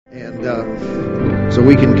so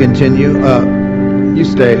we can continue. You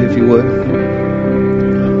stay if you would.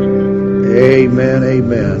 Amen,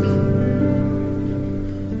 amen.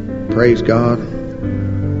 Praise God.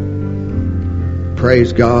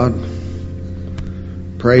 Praise God.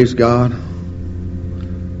 Praise God.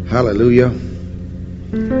 Hallelujah.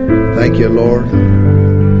 Thank you, Lord.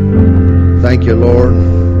 Thank you, Lord.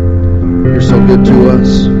 You're so good to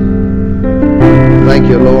us. Thank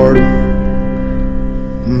you, Lord.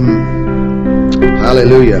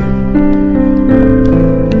 Hallelujah.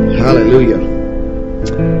 Hallelujah.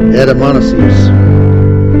 Edamonosius.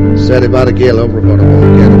 Seribadagela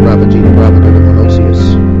Robodomonica Bravagina Bravadomonosius.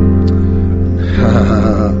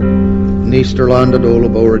 Nisterlanda Dola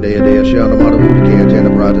Boradea Dea Shanamata Budikia Tena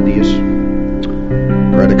Bradadius.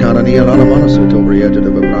 Predicana Nialanamanasa Tobrieta de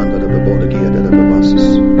Babranda de Babodagia de Babasis.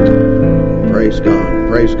 Praise God.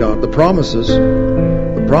 Praise God. The promises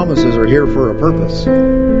are here for a purpose.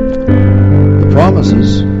 The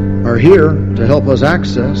promises are here to help us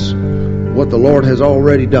access what the Lord has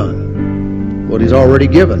already done, what He's already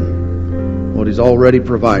given, what He's already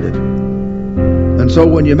provided. And so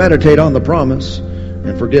when you meditate on the promise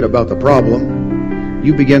and forget about the problem,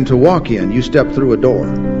 you begin to walk in. You step through a door,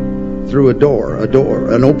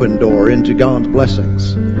 an open door into God's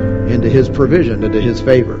blessings, into His provision, into His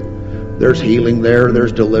favor. There's healing there,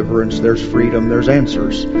 there's deliverance, there's freedom, there's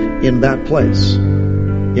answers in that place.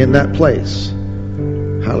 In that place.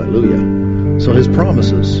 Hallelujah. So His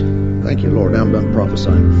promises, thank you, Lord, now I'm done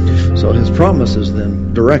prophesying. So His promises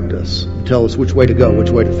then direct us, tell us which way to go,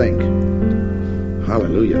 which way to think.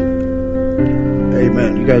 Hallelujah.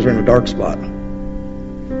 Amen. You guys are in a dark spot.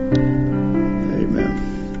 Amen.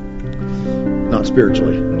 Not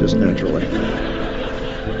spiritually, just naturally.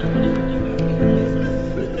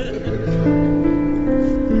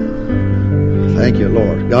 Thank you,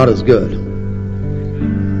 Lord. God is good.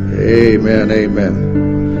 Amen, amen.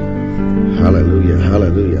 Hallelujah,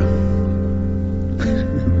 hallelujah.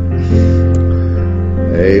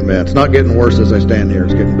 Amen. It's not getting worse as I stand here.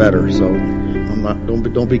 It's getting better. So I'm not.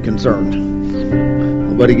 Don't be concerned.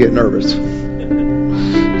 Nobody get nervous.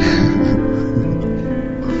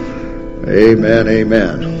 Amen,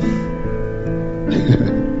 amen.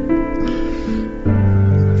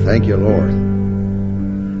 Thank you, Lord.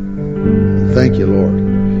 Thank you, Lord.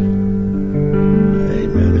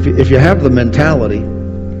 Amen. If you have the mentality,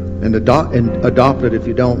 and adopt it if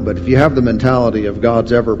you don't, but if you have the mentality of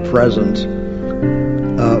God's ever-present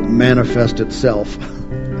manifest itself,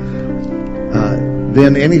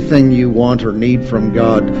 then anything you want or need from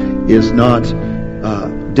God is not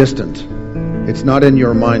distant. It's not in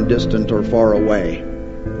your mind distant or far away,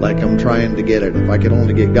 like I'm trying to get it. If I could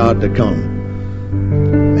only get God to come.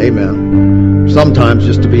 Amen. Sometimes,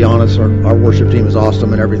 just to be honest, our worship team is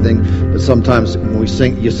awesome and everything, but sometimes when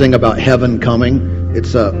you sing about heaven coming,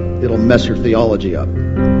 it'll mess your theology up,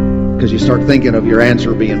 because you start thinking of your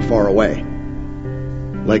answer being far away.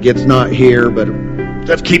 Like it's not here, but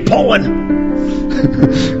let's keep pulling.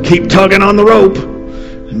 Keep tugging on the rope.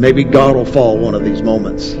 And maybe God will fall one of these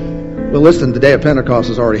moments. Well, listen, the day of Pentecost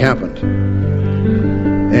has already happened.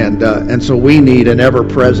 And so we need an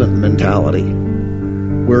ever-present mentality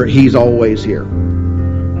where He's always here.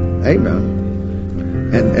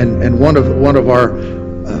 Amen. And one of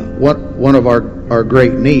our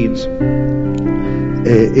great needs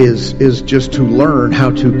is just to learn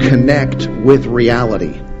how to connect with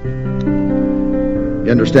reality.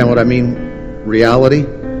 You understand what I mean? Reality?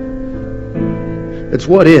 It's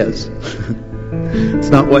what is. It's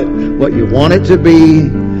not what you want it to be.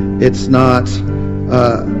 It's not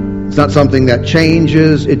something that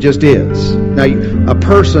changes. It just is. Now, a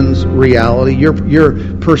person's reality, your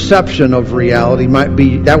perception of reality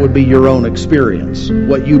would be your own experience,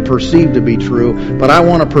 what you perceive to be true. But I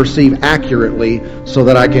want to perceive accurately so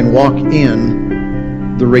that I can walk in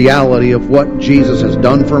the reality of what Jesus has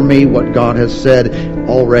done for me, what God has said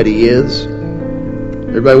already is.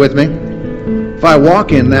 Everybody with me? If I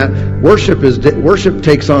walk in that, worship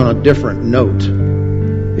takes on a different note.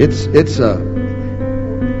 It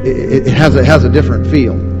has a different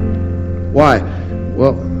feel. Why?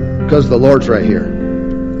 Well, because the Lord's right here.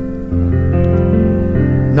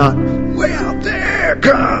 Not way out there,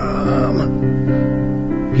 come.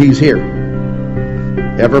 He's here.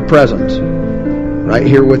 Ever present. Right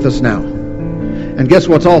here with us now. And guess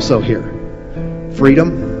what's also here?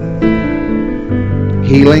 Freedom.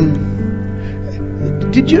 Healing.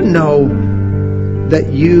 Did you know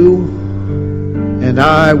that you and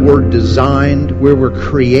I were designed, we were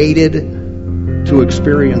created to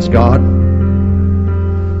experience God?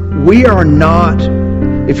 We are not,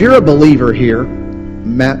 if you're a believer here,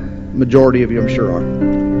 majority of you I'm sure are.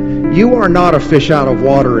 You are not a fish out of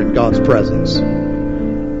water in God's presence.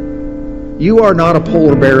 You are not a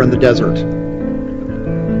polar bear in the desert.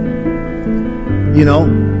 You know,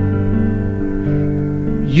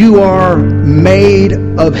 you are made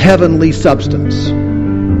of heavenly substance.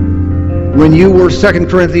 When you were 2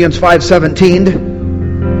 Corinthians 5:17,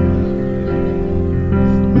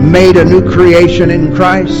 made a new creation in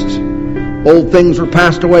Christ, old things were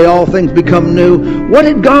passed away, all things become new. What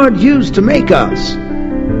did God use to make us?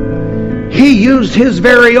 He used His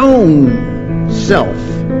very own self.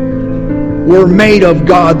 We're made of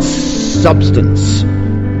God's substance,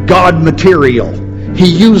 God material. He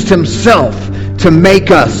used Himself to make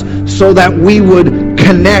us so that we would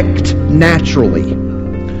connect naturally.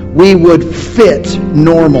 We would fit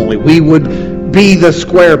normally. We would be the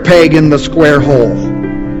square peg in the square hole.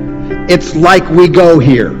 It's like we go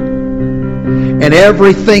here. And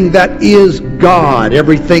everything that is God,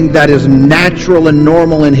 everything that is natural and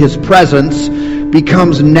normal in His presence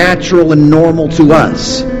becomes natural and normal to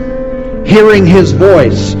us. Hearing His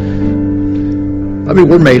voice. I mean,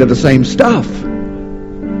 we're made of the same stuff.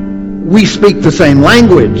 We speak the same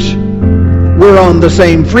language. We're on the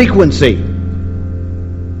same frequency.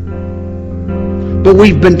 But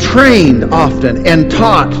we've been trained often and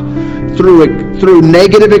taught through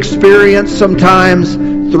negative experience sometimes,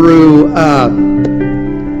 through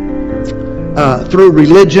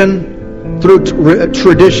religion, through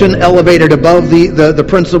tradition elevated above the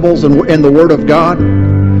principles and the Word of God.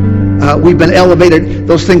 We've been elevated.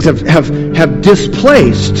 Those things have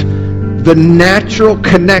displaced the natural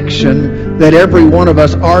connection that every one of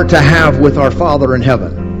us are to have with our Father in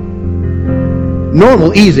heaven.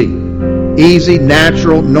 Normal, easy,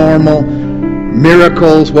 natural, normal,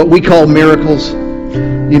 miracles, what we call miracles.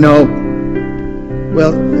 You know,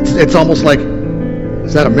 well, it's almost like,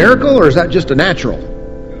 is that a miracle or is that just a natural?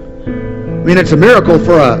 I mean, it's a miracle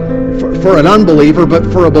for an unbeliever, but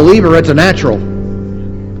for a believer, it's a natural.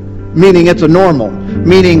 Meaning it's a normal.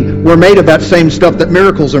 Meaning we're made of that same stuff that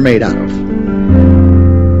miracles are made out of.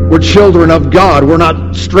 We're children of God. We're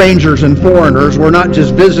not strangers and foreigners. We're not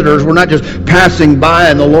just visitors. We're not just passing by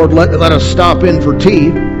and the Lord let us stop in for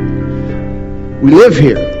tea. We live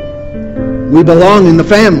here. We belong in the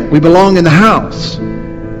family. We belong in the house.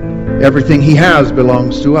 Everything He has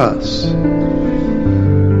belongs to us.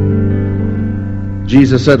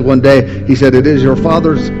 Jesus said one day, He said, it is your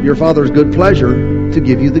Father's good pleasure to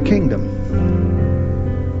give you the kingdom.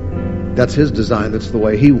 That's His design. That's the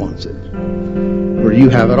way He wants it. Where you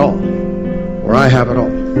have it all. Or I have it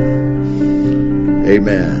all.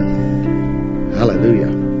 Amen.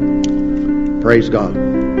 Hallelujah. Praise God.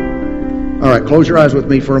 All right, close your eyes with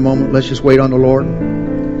me for a moment. Let's just wait on the Lord.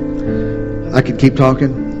 I could keep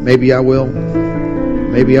talking. Maybe I will.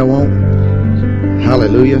 Maybe I won't.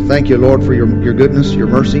 Hallelujah. Thank you, Lord, for your goodness, your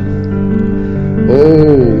mercy.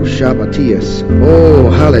 Oh, Shabbatias. Oh,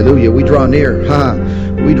 hallelujah. We draw near.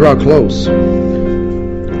 We draw close.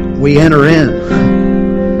 We enter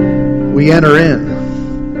in. We enter in.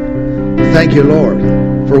 Thank you, Lord,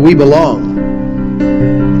 for we belong.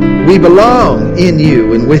 We belong in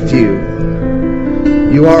you and with you.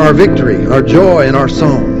 You are our victory, our joy, and our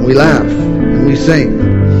song. We laugh and we sing.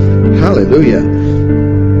 Hallelujah.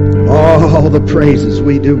 All the praises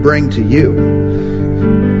we do bring to you.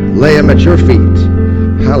 Lay them at your feet.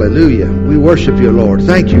 Hallelujah. We worship you, Lord.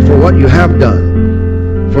 Thank you for what you have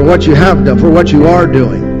done. For what you have done. For what you are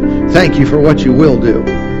doing. Thank you for what you will do.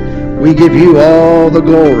 We give you all the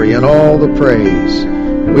glory and all the praise.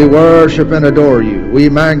 We worship and adore you. We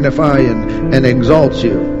magnify and exalt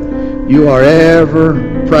you. You are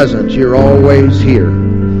ever present. You're always here.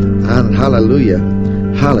 And hallelujah.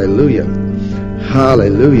 Hallelujah.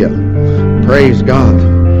 Hallelujah. Praise God.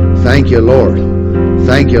 Thank you, Lord.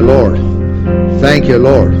 Thank you, Lord. Thank you,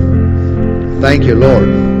 Lord. Thank you,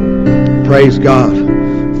 Lord. Praise God.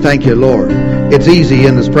 Thank you, Lord. It's easy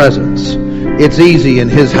in His presence. It's easy in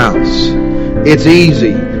His house. It's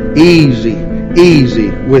easy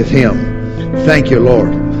with Him. Thank you,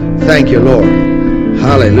 Lord. Thank you, Lord.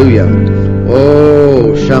 Hallelujah.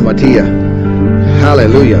 Oh, Shamatia.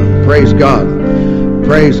 Hallelujah. Praise God.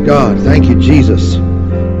 Praise God. Thank you, Jesus.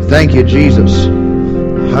 Thank you, Jesus.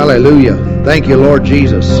 Hallelujah. Thank you, Lord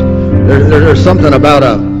Jesus. There's something about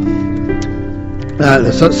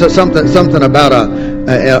something about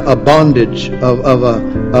a bondage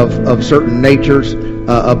of certain natures,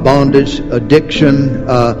 a bondage, addiction,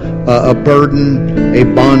 a burden, a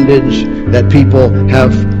bondage that people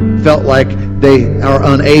have felt like they are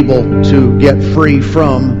unable to get free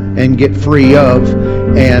from and get free of,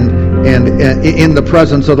 and in the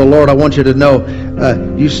presence of the Lord, I want you to know,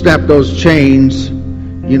 you snap those chains,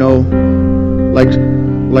 you know, like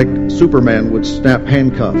like Superman would snap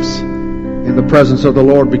handcuffs in the presence of the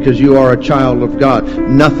Lord because you are a child of God.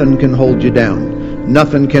 Nothing can hold you down.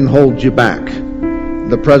 Nothing can hold you back. In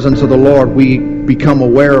the presence of the Lord, we become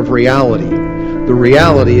aware of reality. The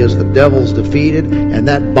reality is the devil's defeated, and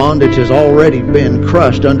that bondage has already been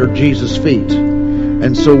crushed under Jesus' feet.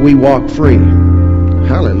 And so we walk free.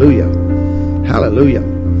 Hallelujah. Hallelujah.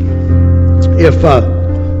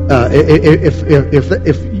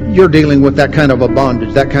 If you're dealing with that kind of a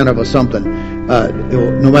bondage, that kind of a something,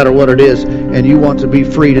 no matter what it is, and you want to be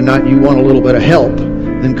free tonight, you want a little bit of help,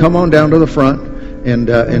 then come on down to the front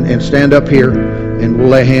and stand up here, and we'll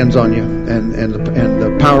lay hands on you, and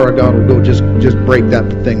the power of God will go just break that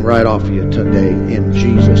thing right off of you today in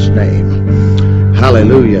Jesus' name.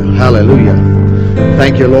 Hallelujah. Hallelujah.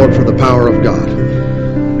 Thank you, Lord, for the power of God.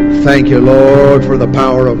 Thank you, Lord, for the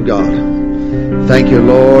power of God. Thank you,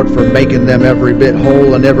 Lord, for making them every bit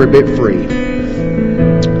whole and every bit free.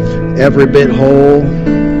 Every bit whole.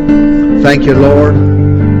 Thank you, Lord.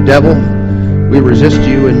 Devil, we resist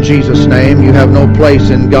you in Jesus' name. You have no place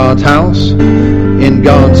in God's house, in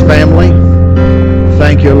God's family.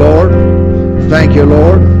 Thank you, Lord. Thank you,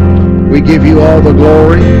 Lord. We give you all the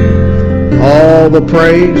glory, all the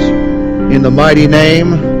praise in the mighty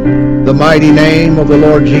name of the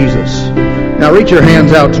Lord Jesus. Now reach your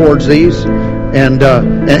hands out towards these. And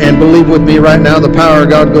believe with me right now, the power of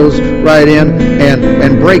God goes right in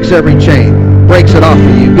and breaks every chain, breaks it off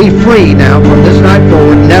of you. Be free now from this night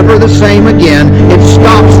forward, never the same again. It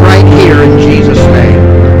stops right here in Jesus' name.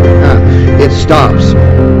 It stops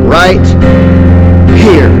right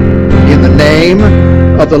here in the name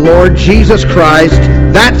of the Lord Jesus Christ.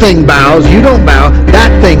 That thing bows. You don't bow.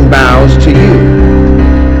 That thing bows to you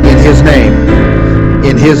in His name.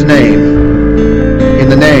 In His name. In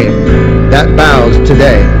the name. That bows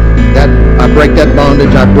today. That I break that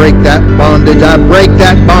bondage. I break that bondage. I break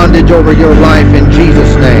that bondage over your life in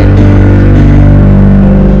Jesus' name.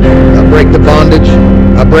 I break the bondage.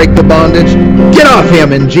 I break the bondage. Get off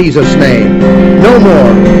him in Jesus' name. No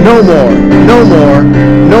more. No more. No more.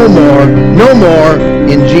 No more. No more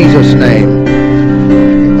in Jesus' name.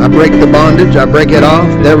 I break the bondage. I break it off.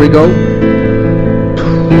 There we go.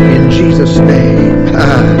 In Jesus' name.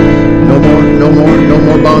 No more. No more. No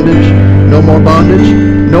more bondage. No more bondage.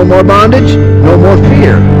 No more bondage. No more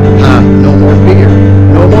fear. No more fear.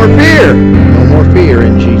 No more fear. No more fear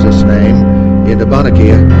in Jesus' name. In the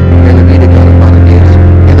Banakia. In the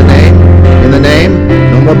name. In the name.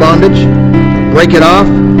 No more bondage. Break it off.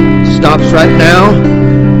 Stops right now.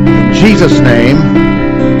 In Jesus' name.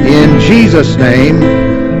 In Jesus' name.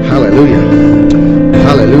 Hallelujah.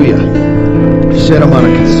 Hallelujah.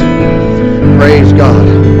 Shedamanakas. Praise God.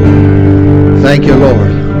 Thank you,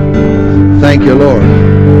 Lord. Thank you, Lord.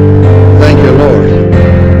 Thank you, Lord.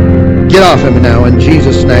 Get off him now in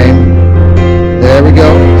Jesus' name. There we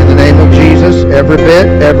go. In the name of Jesus, every bit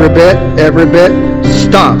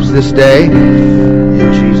stops this day.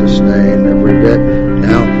 In Jesus' name, every bit.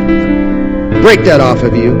 Now, break that off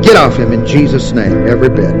of you. Get off him in Jesus' name. Every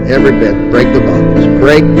bit. Break the bondage.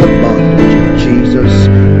 Break the bondage in Jesus'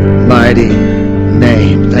 mighty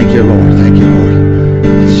name. Thank you, Lord. Thank you, Lord.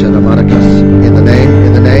 In the name.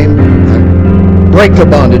 Break the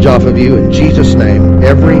bondage off of you in Jesus' name.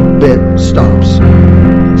 Every bit stops.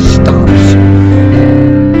 Stops.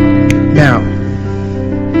 Now,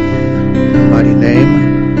 mighty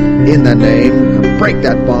name, in the name, break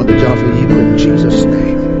that bondage off of you in Jesus'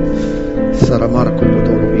 name.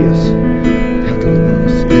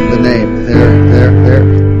 In the name, there,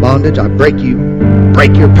 bondage, I break you.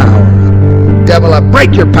 Break your power. Devil, I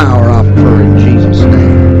break your power off of her in Jesus'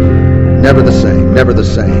 name. Never the same, never the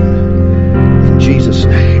same. In Jesus'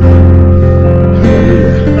 name.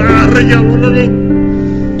 Hallelujah.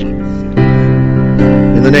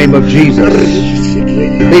 In the name of Jesus.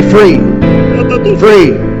 Be free.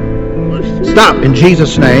 Free. Stop in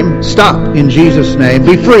Jesus' name. Stop in Jesus' name.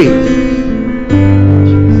 Be free.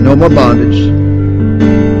 No more bondage.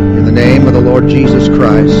 In the name of the Lord Jesus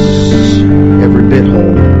Christ. Every bit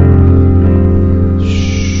whole.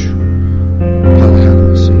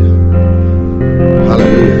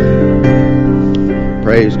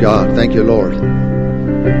 Praise God. Thank you, Lord.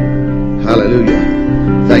 Hallelujah.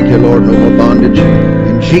 Thank you, Lord. No more bondage.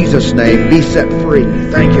 In Jesus' name, be set free.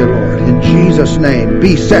 Thank you, Lord. In Jesus' name,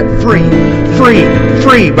 be set free. Free.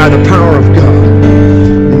 Free by the power of God.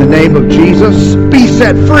 In the name of Jesus, be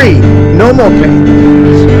set free. No more pain.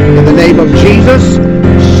 In the name of Jesus.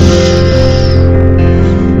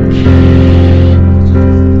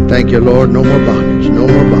 Thank you, Lord. No more bondage. No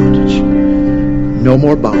more bondage. No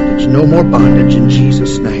more bondage. No more bondage in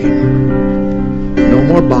Jesus' name. No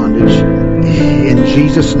more bondage in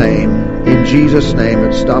Jesus' name,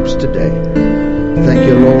 it stops today. Thank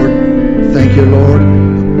you, Lord. Thank you, Lord.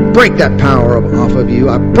 Break that power off of you.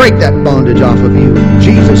 I break that bondage off of you in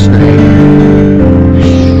Jesus' name.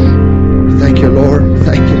 Thank you, Lord.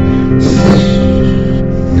 Thank you.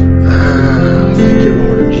 Thank you,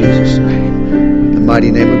 Lord, in Jesus' name. In the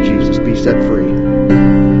mighty name of Jesus, be set free.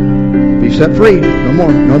 Be set free. No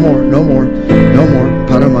more.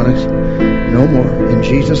 Paramanas. No more. In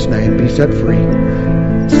Jesus' name, be set free.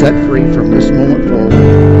 Set free from this moment forward.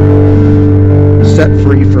 Set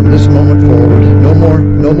free from this moment forward.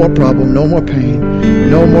 No more problem, no more pain,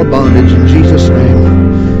 no more bondage in Jesus'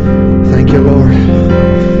 name. Thank you, Lord.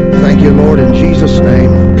 Thank you, Lord, in Jesus'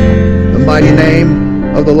 name. The mighty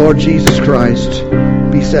name of the Lord Jesus Christ,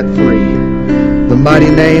 be set free. The mighty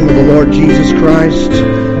name of the Lord Jesus Christ,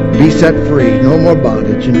 be set free. No more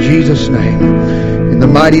bondage in Jesus' name. In the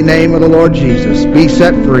mighty name of the Lord Jesus, be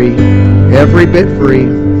set free. Every bit free.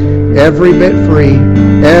 Every bit free.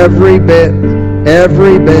 Every bit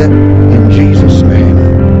in Jesus' name.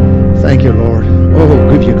 Thank you, Lord. Oh,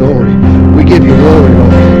 give you glory. We give you glory,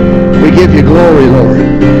 Lord. We give you glory, Lord.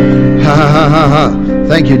 Ha, ha, ha, ha, ha.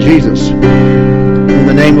 Thank you, Jesus. In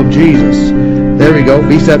the name of Jesus. There we go.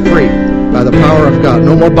 Be set free by the power of God.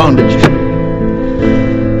 No more bondage.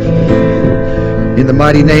 In the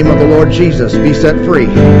mighty name of the Lord Jesus, be set free.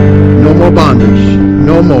 No more bondage.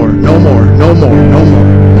 No more.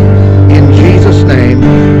 In Jesus' name.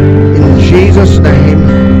 In Jesus' name.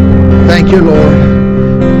 Thank you, Lord.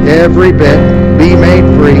 Every bit be made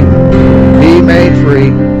free. Be made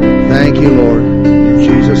free. Thank you, Lord. In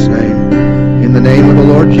Jesus' name. In the name of the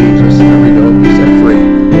Lord Jesus. There we go. Be set free.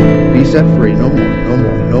 Be set free. No more.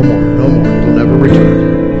 It'll never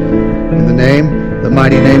return. In the name, the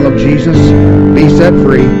mighty name of Jesus, be set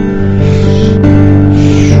free.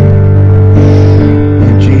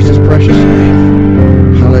 In Jesus' precious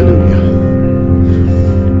name. Hallelujah.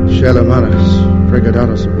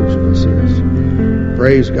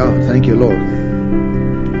 Praise God. Thank you, Lord.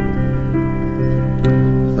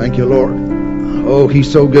 Thank you, Lord. Oh, He's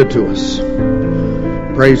so good to us.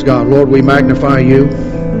 Praise God. Lord, we magnify you.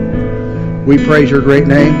 We praise your great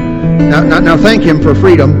name. Now thank Him for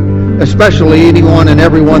freedom, especially anyone and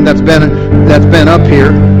everyone that's been up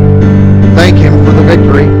here. Thank Him for the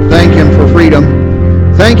victory. Thank Him for freedom.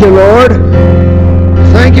 Thank you, Lord.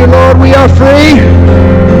 Thank you, Lord. We are free.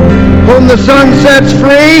 Whom the Son sets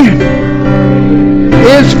free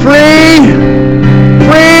is free.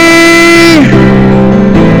 Free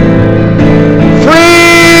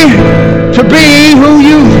to be who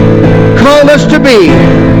you've called us to be.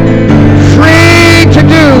 Free to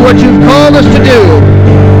do what you've called us to do.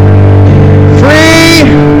 Free.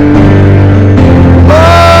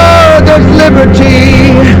 Oh, there's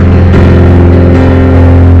liberty.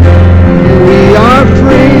 We are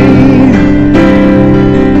free.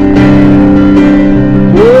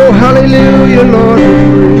 Oh, hallelujah, Lord, we're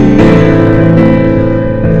free.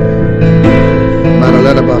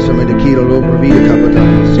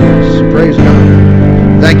 Praise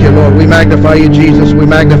God. Thank you, Lord. We magnify you, Jesus. We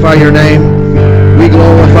magnify your name. We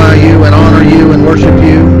glorify you and honor you and worship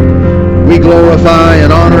you. We glorify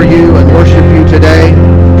and honor you and worship you today.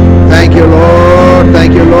 Thank you, Lord.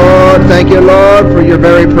 Thank you, Lord. Thank you, Lord, for your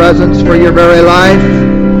very presence, for your very life.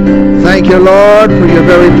 Thank you, Lord, for your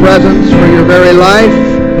very presence, for your very life.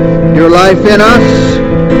 Your life in us.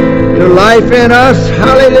 Your life in us.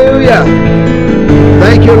 Hallelujah.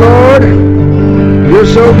 Thank you, Lord. You're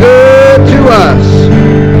so good to us.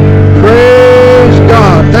 Praise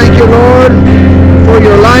God. Thank you, Lord, for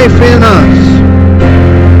your life in us.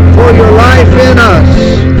 For your life in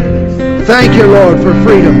us. Thank you, Lord, for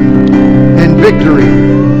freedom and victory.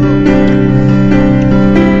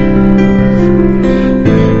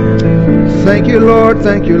 Thank you, Lord.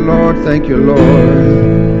 Thank you, Lord. Thank you, Lord.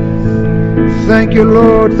 Thank you,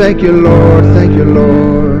 Lord. Thank you, Lord. Thank you,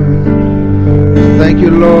 Lord. Thank you,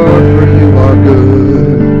 Lord, for you are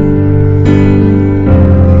good.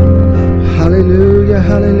 Hallelujah,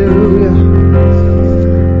 hallelujah.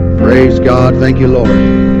 Praise God. Thank you, Lord.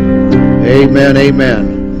 Amen,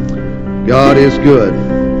 amen. God is good.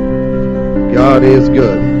 God is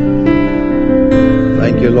good.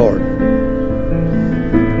 Thank you, Lord.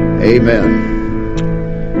 Amen.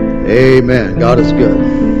 Amen. God is good.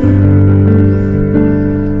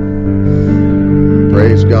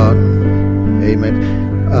 Praise God. Amen.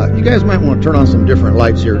 You guys might want to turn on some different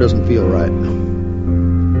lights here. It doesn't feel right.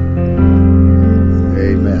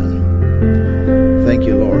 Amen. Thank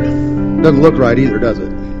you, Lord. Doesn't look right either, does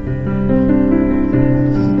it?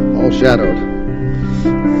 All shadowed.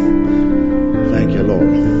 Thank you,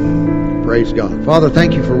 Lord. Praise God. Father,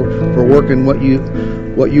 thank you for working what you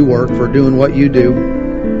what you work, for doing what you do.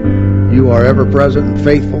 You are ever present and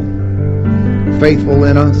faithful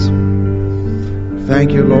in us.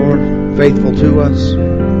 Thank you, Lord. Faithful to us.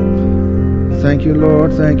 Thank you,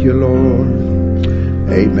 Lord. Thank you, Lord.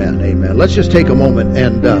 Amen. Amen. Let's just take a moment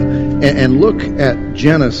and look at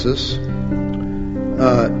Genesis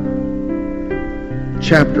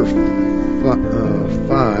chapter 5.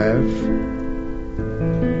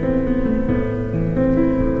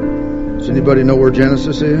 Does anybody know where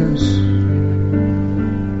Genesis is?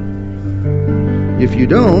 If you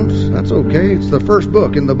don't, that's okay. It's the first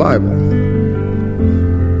book in the Bible.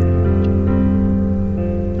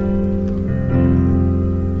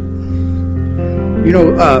 You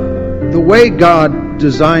know, the way God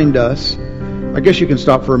designed us, I guess you can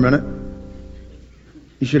stop for a minute.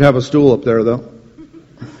 You should have a stool up there, though,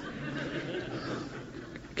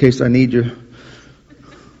 in case I need you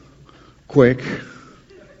quick.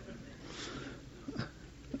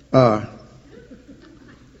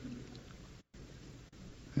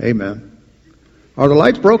 Amen. Are the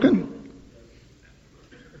lights broken?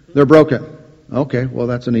 They're broken. Okay, well,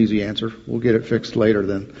 that's an easy answer. We'll get it fixed later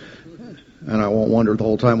then. And I won't wonder the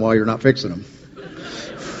whole time why you're not fixing them.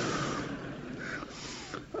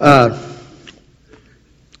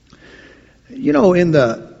 You know, in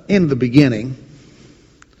the beginning,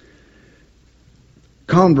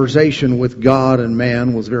 conversation with God and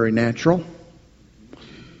man was very natural.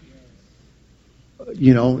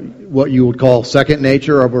 You know, what you would call second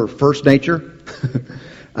nature or first nature.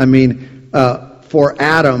 I mean, for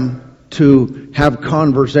Adam to have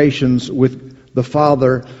conversations with the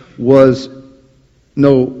Father was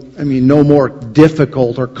no more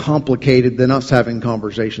difficult or complicated than us having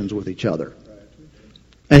conversations with each other.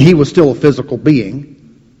 And he was still a physical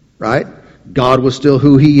being, right? God was still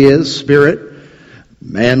who he is, spirit.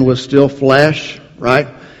 Man was still flesh, right?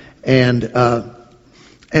 And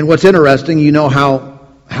what's interesting, you know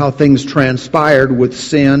how things transpired with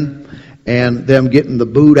sin and them getting the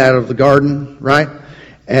boot out of the garden, right?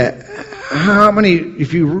 How many,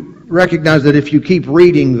 if you recognize that if you keep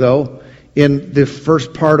reading, though, in the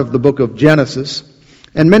first part of the book of Genesis,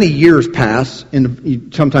 and many years pass,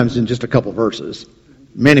 sometimes in just a couple verses,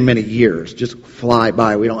 many years just fly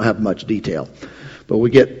by. We don't have much detail, but we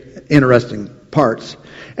get interesting parts.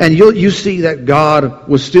 And you see that God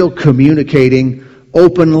was still communicating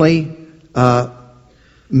openly.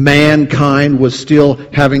 Mankind was still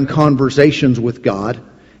having conversations with God.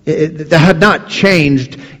 That had not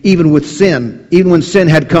changed even with sin. Even when sin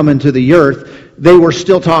had come into the earth, they were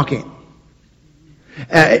still talking.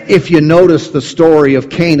 If you notice the story of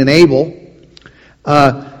Cain and Abel,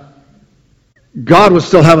 God was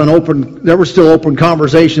still there were still open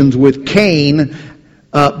conversations with Cain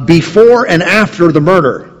before and after the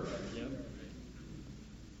murder.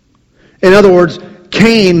 In other words,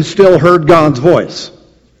 Cain still heard God's voice.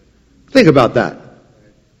 Think about that.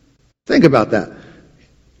 Think about that.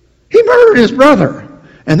 He murdered his brother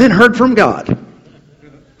and then heard from God.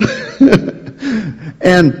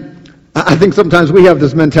 And I think sometimes we have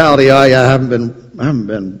this mentality, I haven't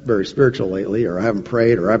been very spiritual lately, or I haven't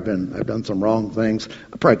prayed, or I've done some wrong things.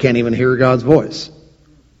 I probably can't even hear God's voice.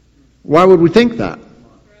 Why would we think that?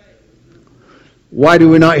 Why do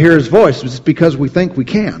we not hear his voice? It's because we think we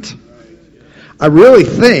can't. I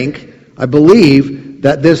believe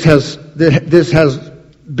that this has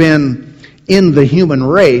been in the human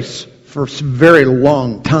race for a very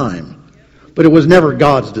long time. But it was never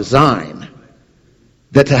God's design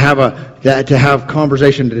that to have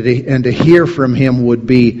conversation and to hear from him would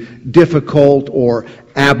be difficult or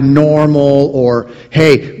abnormal, or,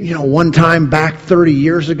 hey, one time back 30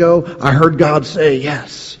 years ago, I heard God say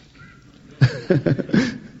yes.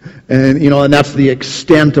 And that's the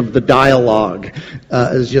extent of the dialogue,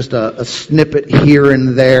 is just a snippet here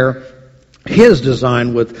and there. His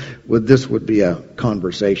design with this would be a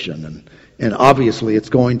conversation, and obviously it's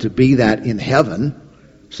going to be that in heaven.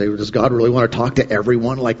 Say, does God really want to talk to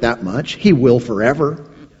everyone like that much? He will forever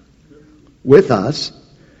with us.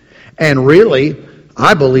 And really,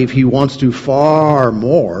 I believe he wants to far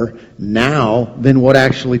more now than what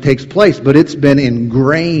actually takes place. But it's been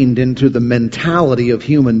ingrained into the mentality of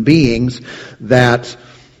human beings that,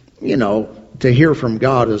 to hear from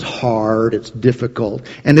God is hard, it's difficult.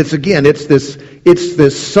 And it's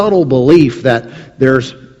this subtle belief that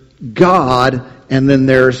there's God and then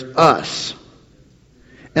there's us.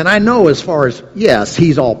 And I know as far as, yes,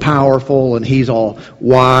 he's all powerful and he's all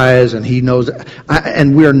wise and he knows,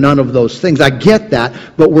 and we're none of those things. I get that,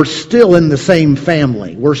 but we're still in the same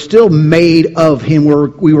family. We're still made of him.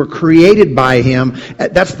 We were created by him.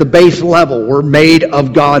 That's the base level. We're made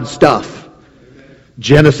of God's stuff.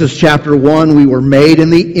 Genesis chapter 1, we were made in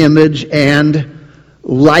the image and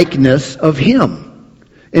likeness of Him.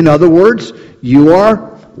 In other words, you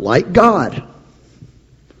are like God.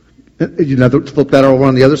 You know, flip that over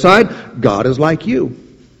on the other side. God is like you.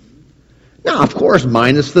 Now, of course,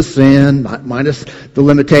 minus the sin, minus the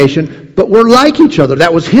limitation, but we're like each other.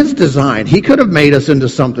 That was His design. He could have made us into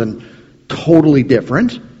something totally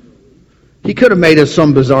different. He could have made us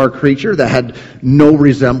some bizarre creature that had no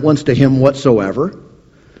resemblance to Him whatsoever.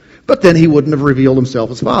 But then He wouldn't have revealed Himself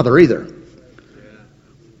as Father either.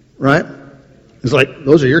 Right? It's like,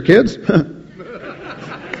 those are your kids?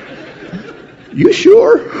 You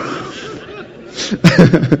sure?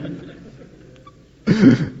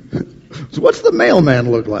 So what's the mailman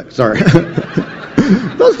look like? Sorry.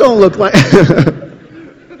 Those don't look like...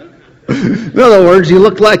 In other words, you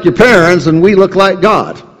look like your parents and we look like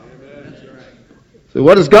God. So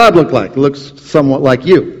what does God look like? He looks somewhat like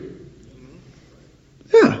you.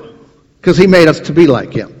 Yeah. Because He made us to be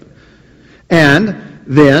like Him. And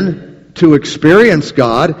then to experience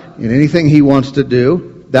God in anything He wants to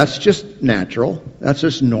do, that's just natural. That's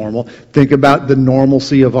just normal. Think about the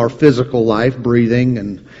normalcy of our physical life, breathing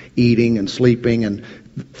and eating and sleeping and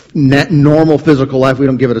normal physical life. We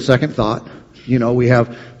don't give it a second thought. You know, we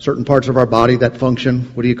have certain parts of our body that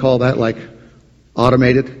function, what do you call that? Like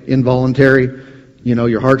automated, involuntary. You know,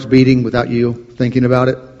 your heart's beating without you thinking about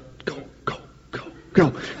it. Go, go, go,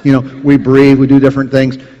 go. You know, we breathe, we do different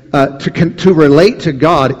things. To relate to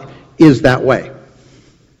God is that way.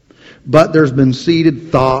 But there's been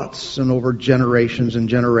seeded thoughts and over generations and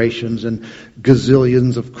generations and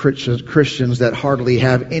gazillions of Christians that hardly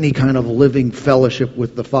have any kind of living fellowship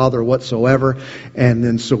with the Father whatsoever. And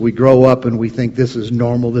then so we grow up and we think this is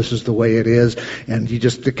normal, this is the way it is. And you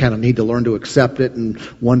just kind of need to learn to accept it. And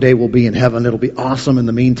one day we'll be in heaven. It'll be awesome. In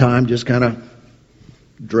the meantime, just kind of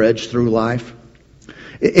dredge through life.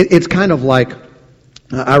 It's kind of like,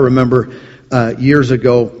 I remember years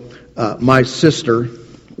ago, my sister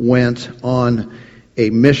went on a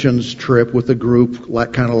missions trip with a group,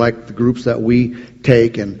 kind of like the groups that we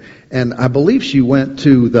take, and I believe she went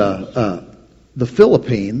to the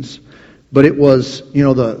Philippines, but it was, you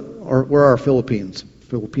know, where are Philippines?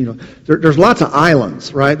 Filipino. There's lots of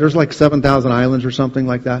islands, right? There's like 7,000 islands or something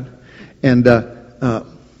like that, and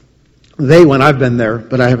they went. I've been there,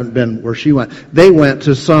 but I haven't been where she went. They went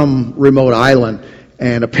to some remote island,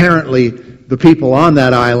 and apparently the people on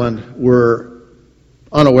that island were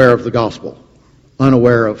unaware of the gospel,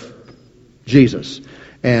 unaware of Jesus,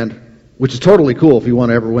 and which is totally cool if you want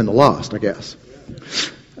to ever win the lost, I guess.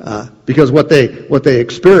 Because what they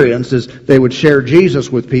experienced is they would share Jesus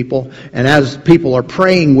with people, and as people are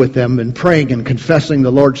praying with them and praying and confessing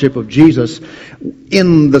the lordship of Jesus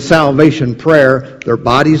in the salvation prayer, their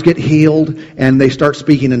bodies get healed and they start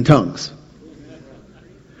speaking in tongues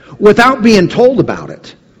without being told about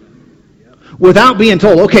it. Without being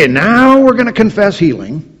told, okay, now we're going to confess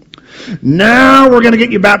healing. Now we're going to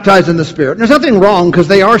get you baptized in the Spirit. And there's nothing wrong because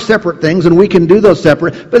they are separate things and we can do those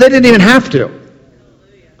separate, but they didn't even have to.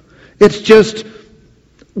 It's just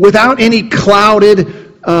without any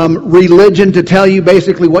clouded religion to tell you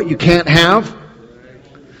basically what you can't have.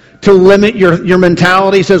 To limit your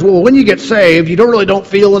mentality. Says, well, when you get saved, you don't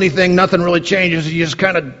feel anything, nothing really changes. You just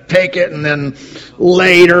kind of take it and then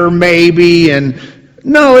later maybe and...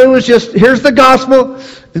 No, it was just, here's the gospel,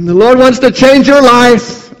 and the Lord wants to change your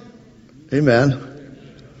life. Amen.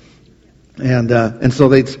 And so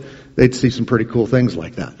they'd see some pretty cool things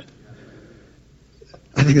like that.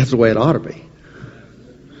 I think that's the way it ought to be.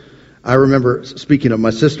 I remember, speaking of my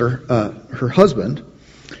sister, her husband,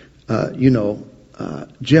 Jim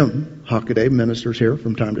Hockaday ministers here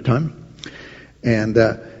from time to time,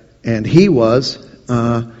 and he was.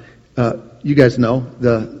 You guys know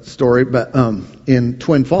the story, but in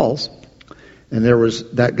Twin Falls, and there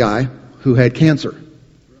was that guy who had cancer,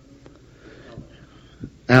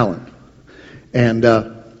 Alan, and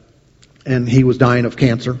he was dying of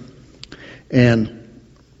cancer, and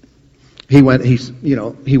he went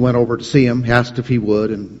over to see him, asked if he would,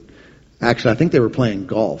 and actually I think they were playing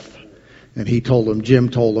golf, and Jim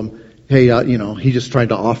told him, hey, he just tried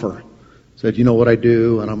to offer. Said, you know what I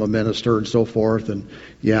do, and I'm a minister and so forth, and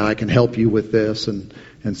yeah, I can help you with this, and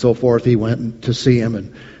so forth. He went to see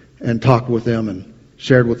him and talked with him and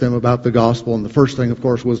shared with him about the gospel, and the first thing, of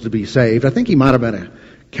course, was to be saved. I think he might have been a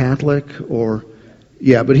Catholic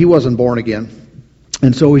but he wasn't born again.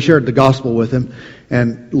 And so we shared the gospel with him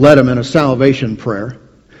and led him in a salvation prayer.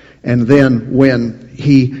 And then when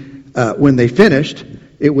they finished,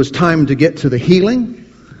 it was time to get to the healing,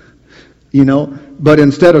 but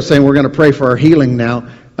instead of saying we're going to pray for our healing now,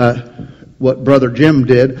 what Brother Jim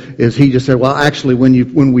did is he just said, well, actually,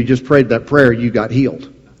 when we just prayed that prayer, you got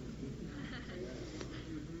healed.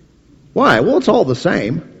 Why? Well, it's all the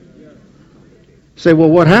same. Say, well,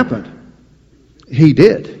 what happened? He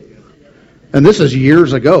did. And this is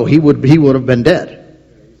years ago. He would have been dead.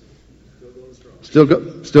 Still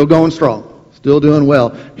going strong. Still doing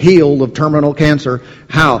well. Healed of terminal cancer.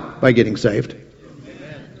 How? By getting saved.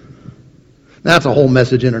 That's a whole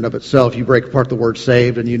message in and of itself. You break apart the word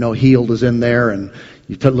saved and you know healed is in there, and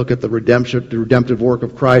you look at the redemptive work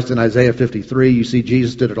of Christ in Isaiah 53. You see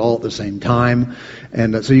Jesus did it all at the same time.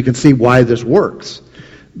 And so you can see why this works.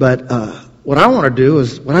 But what I want to do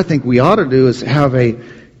is, what I think we ought to do is have a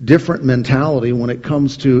different mentality when it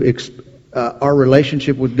comes to our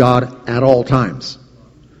relationship with God at all times.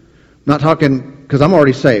 I'm not talking, because I'm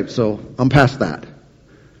already saved, so I'm past that.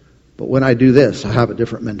 But when I do this, I have a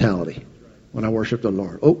different mentality. When I worship the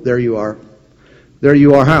Lord. Oh, there you are. There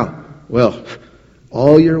you are how? Well,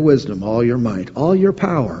 all your wisdom, all your might, all your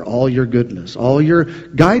power, all your goodness, all your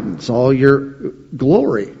guidance, all your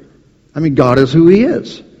glory. I mean, God is who He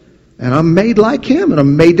is. And I'm made like Him, and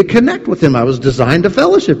I'm made to connect with Him. I was designed to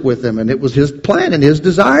fellowship with Him, and it was His plan and His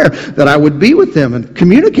desire that I would be with Him and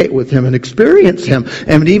communicate with Him and experience Him.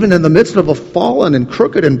 And even in the midst of a fallen and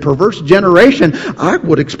crooked and perverse generation, I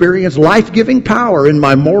would experience life-giving power in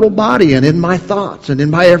my mortal body and in my thoughts and in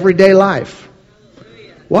my everyday life.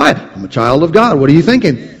 Why? I'm a child of God. What are you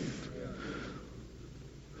thinking?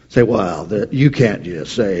 Say, well, you can't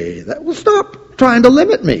just say that. Well, stop trying to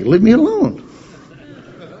limit me. Leave me alone.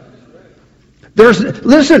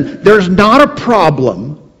 There's not a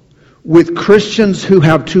problem with Christians who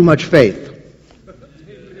have too much faith.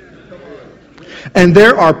 And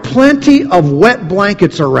there are plenty of wet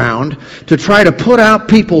blankets around to try to put out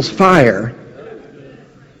people's fire.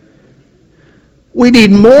 We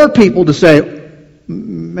need more people to say,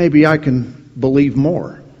 maybe I can believe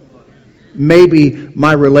more. Maybe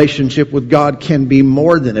my relationship with God can be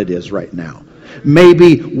more than it is right now.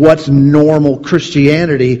 Maybe what's normal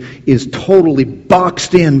Christianity is totally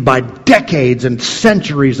boxed in by decades and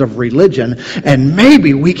centuries of religion, and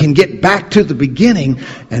maybe we can get back to the beginning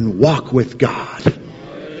and walk with God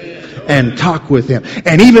and talk with Him.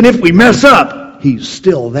 And even if we mess up, He's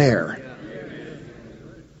still there.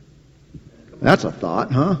 That's a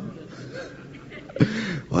thought, huh?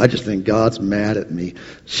 Well, I just think God's mad at me.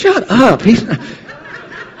 Shut up.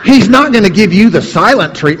 He's not going to give you the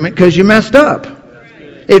silent treatment because you messed up.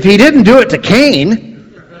 If He didn't do it to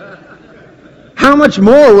Cain, how much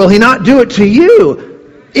more will He not do it to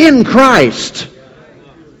you in Christ?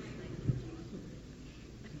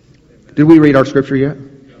 Did we read our scripture yet?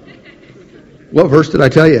 What verse did I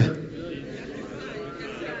tell you?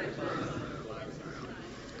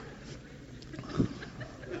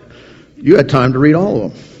 You had time to read all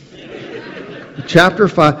of them. Chapter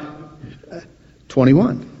 5,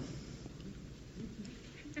 21.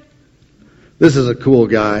 This is a cool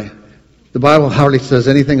guy. The Bible hardly says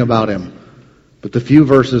anything about him, but the few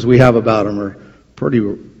verses we have about him are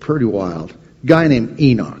pretty wild. A guy named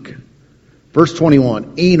Enoch. Verse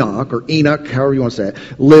 21, Enoch, or Enoch, however you want to say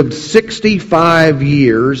it, lived 65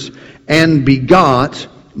 years and begot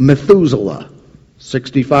Methuselah.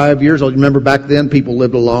 65 years old. You remember back then people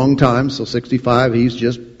lived a long time, so 65, he's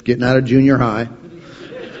just getting out of junior high.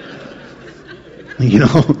 You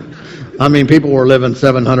know, I mean, people were living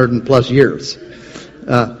 700 and plus years.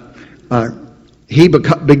 He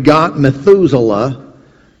begot Methuselah.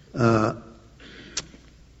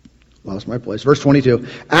 Lost my place. Verse 22.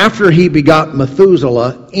 After he begot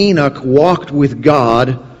Methuselah, Enoch walked with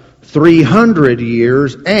God 300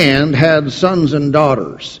 years and had sons and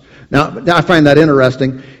daughters. Now, I find that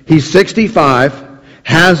interesting. He's 65,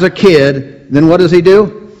 has a kid, then what does he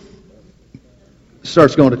do?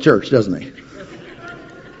 Starts going to church, doesn't he?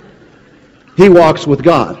 He walks with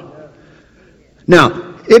God.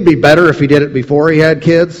 Now, it'd be better if he did it before he had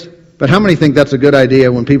kids, but how many think that's a good idea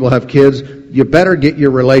when people have kids? You better get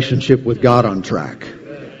your relationship with God on track.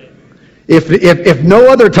 If no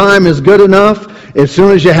other time is good enough, as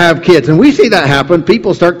soon as you have kids, and we see that happen,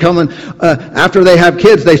 people start coming, after they have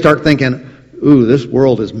kids, they start thinking, ooh, this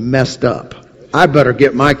world is messed up. I better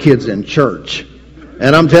get my kids in church.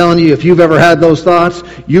 And I'm telling you, if you've ever had those thoughts,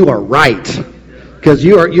 you are right. Because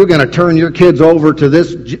you're going to turn your kids over to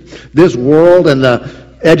this world and the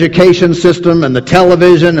education system and the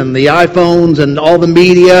television and the iPhones and all the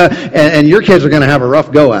media, and your kids are going to have a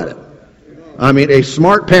rough go at it. I mean, a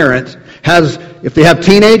smart parent has, if they have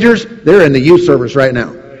teenagers, they're in the youth service right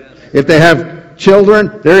now. If they have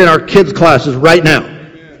children, they're in our kids' classes right now.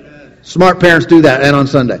 Smart parents do that, and on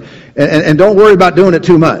Sunday. And don't worry about doing it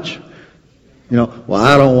too much. Well,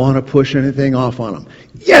 I don't want to push anything off on them.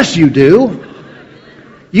 Yes, you do.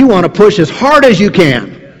 You want to push as hard as you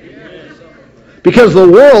can. Because the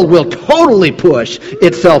world will totally push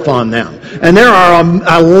itself on them. And there are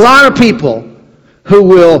a lot of people who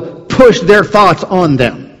will push their thoughts on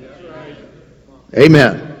them.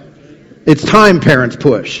 Amen. It's time parents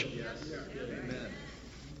push.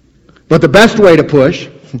 But the best way to push,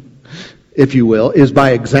 if you will, is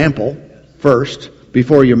by example first.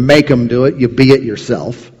 Before you make them do it, you be it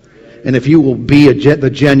yourself. And if you will be the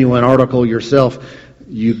genuine article yourself,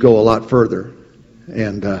 you go a lot further.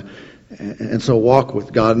 And so walk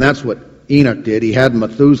with God. And that's what Enoch did. He had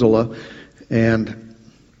Methuselah, and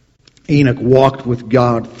Enoch walked with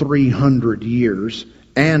God 300 years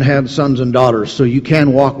and had sons and daughters. So you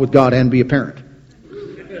can walk with God and be a parent.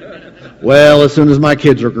 Well, as soon as my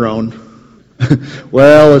kids are grown.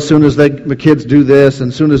 Well, as soon as the kids do this,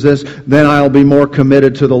 and as soon as this, then I'll be more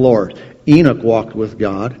committed to the Lord. Enoch walked with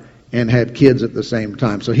God and had kids at the same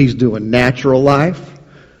time. So he's doing natural life.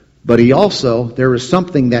 But there is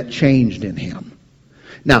something that changed in him.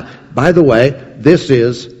 Now, by the way, this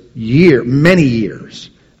is many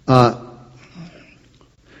years.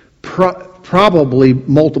 Probably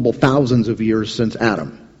multiple thousands of years since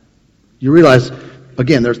Adam. You realize,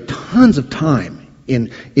 again, there's tons of time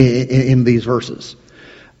in these verses.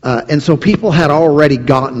 And so people had already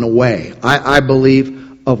gotten away, I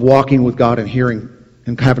believe, of walking with God and hearing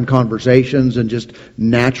and having conversations and just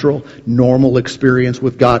natural, normal experience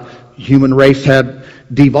with God. Human race had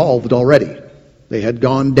devolved already. They had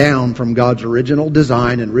gone down from God's original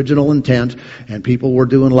design and original intent, and people were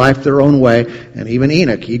doing life their own way. And even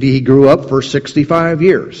Enoch, he grew up for 65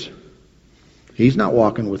 years. He's not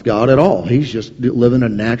walking with God at all. He's just living a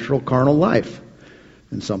natural, carnal life.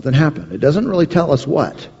 And something happened. It doesn't really tell us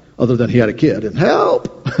what, other than he had a kid and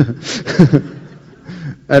help.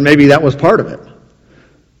 And maybe that was part of it.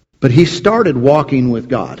 But he started walking with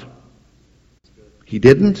God. He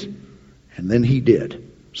didn't, and then he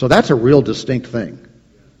did. So that's a real distinct thing.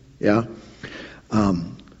 Yeah? I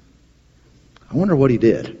wonder what he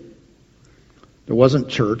did. There wasn't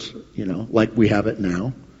church, like we have it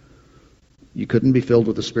now. You couldn't be filled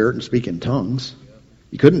with the Spirit and speak in tongues.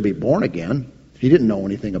 You couldn't be born again. He didn't know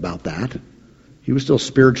anything about that. He was still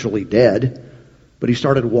spiritually dead, but he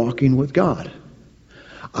started walking with God.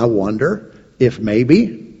 I wonder if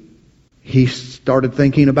maybe he started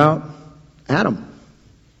thinking about Adam.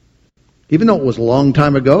 Even though it was a long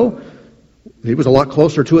time ago, he was a lot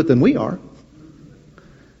closer to it than we are.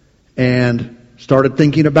 And started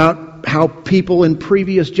thinking about how people in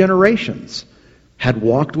previous generations had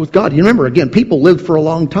walked with God. You remember, again, people lived for a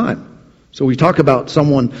long time. So we talk about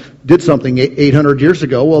someone did something 800 years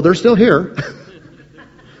ago. Well, they're still here.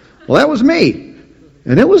 Well, that was me.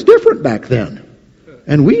 And it was different back then.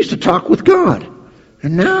 And we used to talk with God.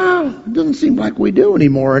 And now it doesn't seem like we do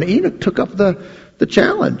anymore. And Enoch took up the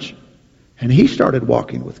challenge. And he started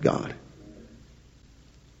walking with God.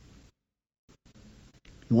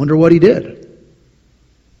 You wonder what he did.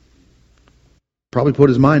 Probably put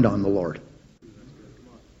his mind on the Lord.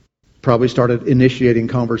 Probably started initiating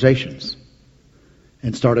conversations.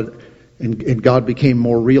 And God became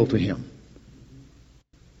more real to him.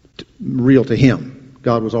 Real to him.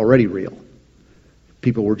 God was already real.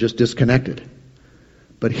 People were just disconnected.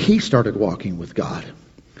 But he started walking with God.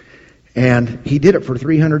 And he did it for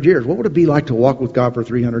 300 years. What would it be like to walk with God for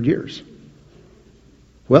 300 years?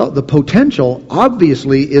 Well, the potential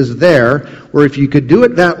obviously is there, where if you could do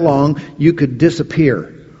it that long, you could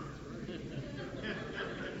disappear.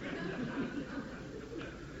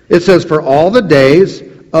 It says, for all the days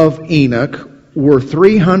of Enoch were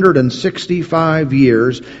 365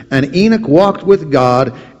 years, and Enoch walked with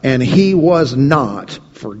God, and he was not,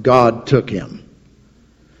 for God took him.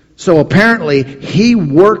 So apparently, he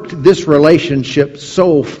worked this relationship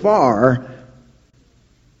so far,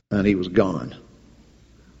 and he was gone.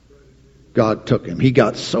 God took him. He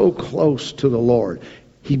got so close to the Lord.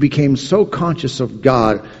 He became so conscious of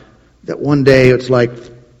God that one day it's like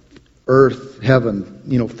earth,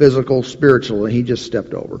 heaven, physical, spiritual, and he just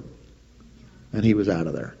stepped over. And he was out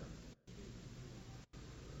of there.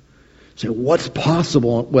 So what's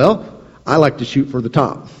possible? Well, I like to shoot for the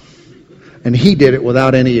top. And he did it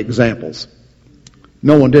without any examples.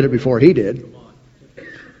 No one did it before he did.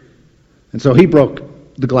 And so he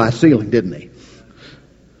broke the glass ceiling, didn't he?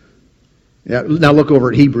 Yeah, now look over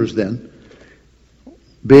at Hebrews then.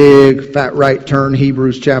 Big, fat right turn,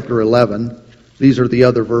 Hebrews chapter 11. These are the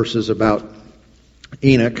other verses about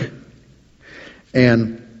Enoch.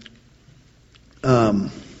 And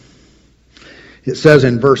it says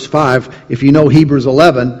in verse 5, if you know Hebrews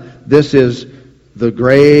 11, this is the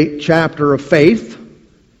great chapter of faith.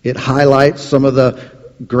 It highlights some of the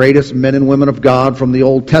greatest men and women of God from the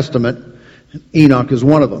Old Testament. Enoch is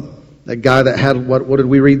one of them. That guy that had, what did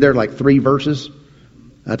we read there, like 3 verses?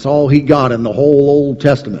 That's all he got in the whole Old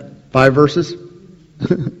Testament. 5 verses?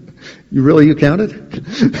 You counted?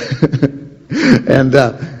 And,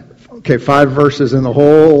 5 verses in the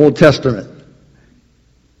whole Old Testament.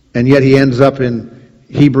 And yet he ends up in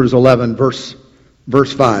Hebrews 11, verse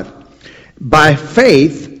 5. By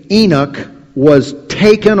faith, Enoch was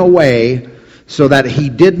taken away so that he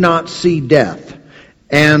did not see death,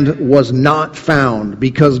 and was not found,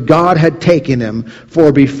 because God had taken him.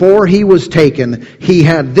 For before he was taken, he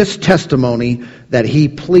had this testimony, that he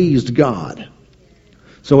pleased God.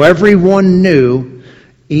 So everyone knew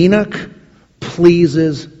Enoch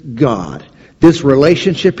pleases God. This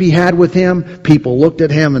relationship he had with him, people looked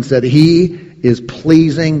at him and said, he is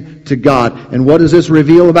pleasing to God. And what does this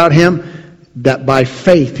reveal about him? That by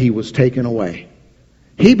faith he was taken away.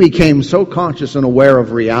 He became so conscious and aware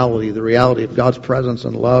of reality, the reality of God's presence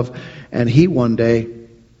and love, and he one day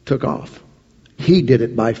took off. He did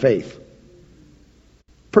it by faith.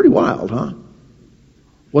 Pretty wild, huh?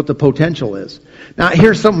 What the potential is. Now,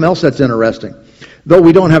 here's something else that's interesting. Though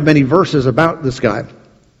we don't have many verses about this guy,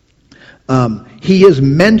 he is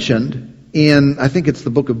mentioned in, I think it's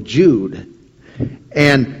the book of Jude,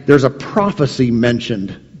 and there's a prophecy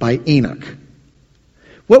mentioned by Enoch.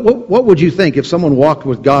 What would you think if someone walked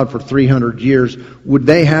with God for 300 years? Would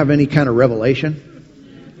they have any kind of revelation?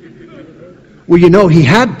 Well, you know he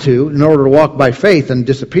had to in order to walk by faith and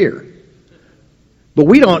disappear. But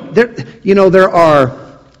we don't.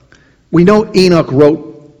 We know Enoch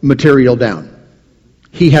wrote material down.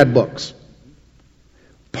 He had books.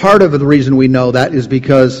 Part of the reason we know that is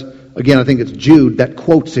because, again, I think it's Jude that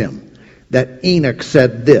quotes him, that Enoch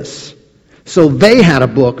said this. So they had a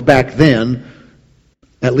book back then,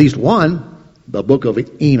 at least one, the book of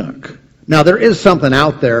Enoch. Now, there is something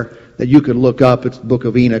out there that you could look up. It's the book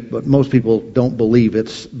of Enoch, but most people don't believe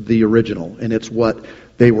it's the original, and it's what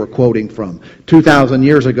they were quoting from. 2,000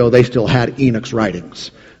 years ago, they still had Enoch's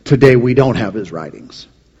writings. Today, we don't have his writings.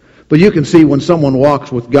 But you can see when someone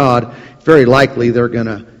walks with God, very likely they're going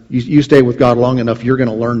to, you stay with God long enough, you're going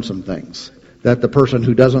to learn some things that the person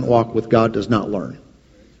who doesn't walk with God does not learn.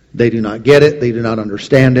 They do not get it. They do not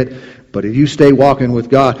understand it. But if you stay walking with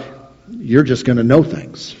God, you're just going to know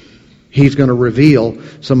things. He's going to reveal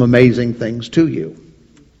some amazing things to you.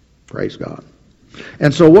 Praise God.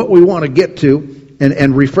 And so what we want to get to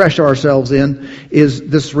and refresh ourselves in is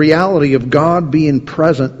this reality of God being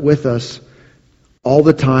present with us all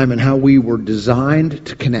the time and how we were designed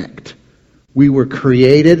to connect. We were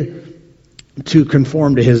created to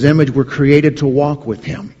conform to His image. We're created to walk with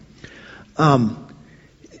Him.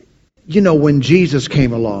 When Jesus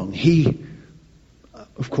came along, He,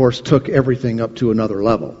 of course, took everything up to another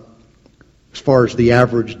level. As far as the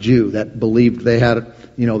average Jew that believed they had,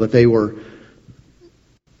 that they were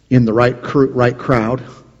in the right crowd.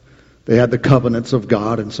 They had the covenants of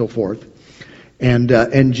God and so forth.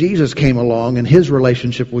 And Jesus came along, and His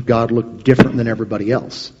relationship with God looked different than everybody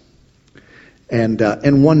else.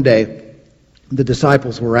 And one day, the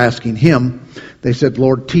disciples were asking Him, they said,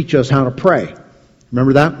 Lord, teach us how to pray.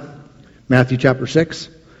 Remember that? Matthew chapter 6.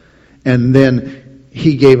 And then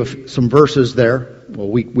He gave some verses there. Well,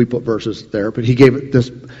 we put verses there, but He gave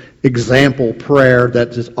this example prayer that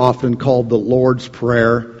is often called the Lord's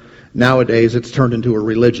Prayer. Nowadays, it's turned into a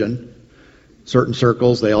religion. Certain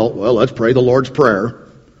circles, let's pray the Lord's Prayer.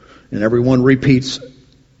 And everyone repeats,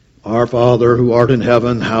 Our Father who art in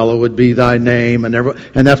heaven, hallowed be thy name. And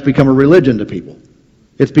that's become a religion to people.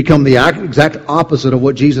 It's become the exact opposite of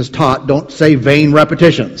what Jesus taught. Don't say vain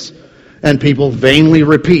repetitions. And people vainly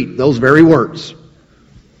repeat those very words.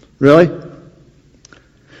 Really?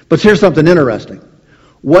 But here's something interesting.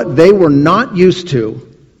 What they were not used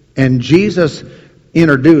to, and Jesus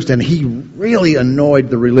introduced, and He really annoyed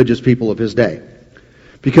the religious people of His day.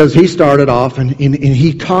 Because He started off, and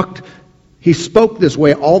He spoke this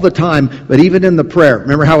way all the time, but even in the prayer.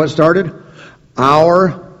 Remember how it started?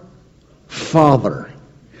 Our Father.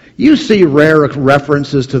 You see rare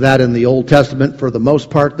references to that in the Old Testament. For the most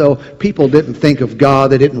part, though, people didn't think of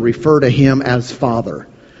God. They didn't refer to Him as Father.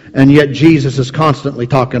 And yet Jesus is constantly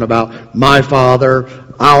talking about my Father,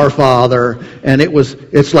 our Father. And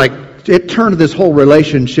it's like it turned this whole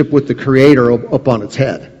relationship with the Creator up on its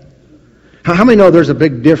head. How many know there's a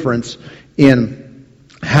big difference in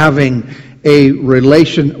having a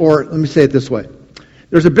relation, or let me say it this way.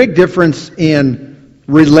 There's a big difference in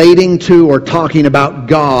relating to or talking about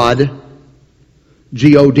God,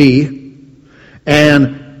 G-O-D,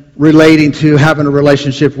 and relating to having a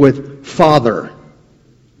relationship with Father,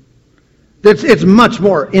 It's much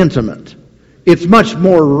more intimate. It's much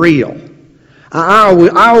more real. I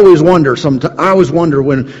always wonder. I always wonder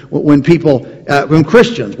when people, when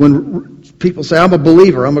Christians, when people say, "I'm a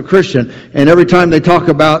believer, I'm a Christian," and every time they talk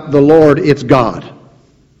about the Lord, it's God.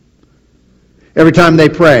 Every time they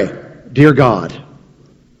pray, "Dear God,"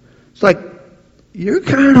 it's like, you're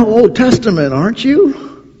kind of Old Testament, aren't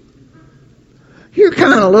you? You're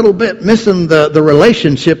kind of a little bit missing the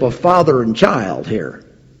relationship of father and child here.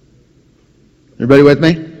 Everybody with me?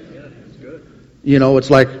 Yeah, that's good. You know, it's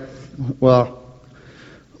like, well,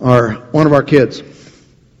 one of our kids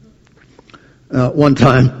one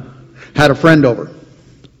time had a friend over,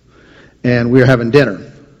 and we were having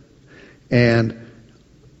dinner, and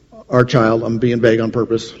our child, I'm being vague on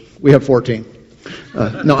purpose, we have 14.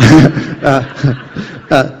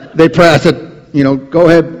 They pray. I said, go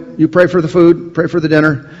ahead, you pray for the food, pray for the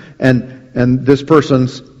dinner, and this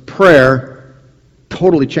person's prayer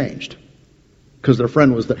totally changed because their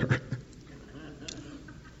friend was there.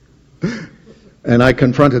 And I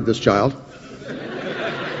confronted this child.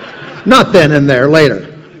 Not then and there, later.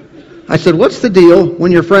 I said, "What's the deal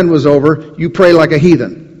when your friend was over, you pray like a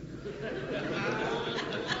heathen?"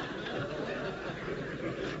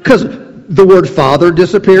 Because the word Father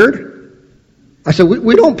disappeared. I said,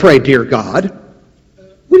 we don't pray, "Dear God."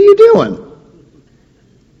 What are you doing?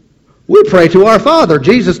 We pray to our Father.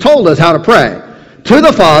 Jesus told us how to pray. To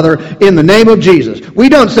the Father in the name of Jesus. We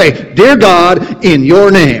don't say, "Dear God, in your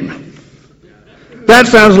name." That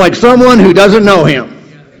sounds like someone who doesn't know him.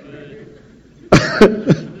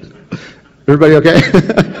 Everybody okay?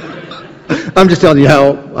 I'm just telling you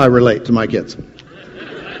how I relate to my kids.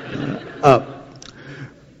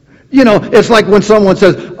 It's like when someone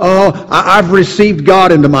says, "Oh, I've received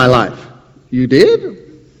God into my life." You did?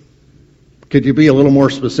 Could you be a little more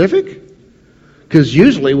specific? Because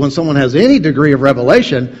usually when someone has any degree of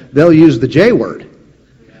revelation, they'll use the J word.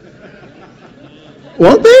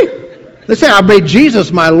 Won't they? They say, "I made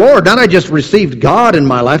Jesus my Lord, not I just received God in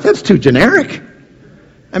my life." That's too generic.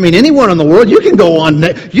 I mean, anyone in the world, you could go on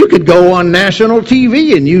national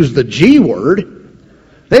TV and use the G word.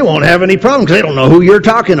 They won't have any problem because they don't know who you're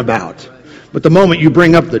talking about. But the moment you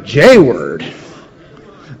bring up the J word,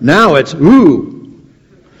 now it's, ooh,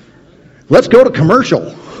 let's go to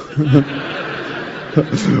commercial.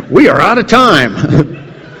 We are out of time.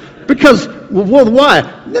 Because, well, why?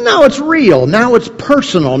 Now it's real. Now it's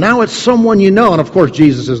personal. Now it's someone you know. And of course,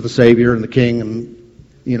 Jesus is the Savior and the King and,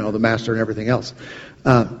 the Master and everything else.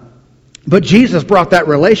 But Jesus brought that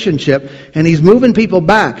relationship, and He's moving people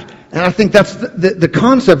back. And I think that's the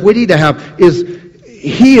concept we need to have is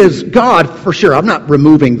He is God for sure. I'm not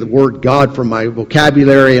removing the word God from my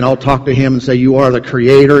vocabulary, and I'll talk to Him and say, "You are the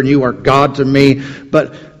Creator and you are God to me."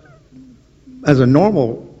 But as a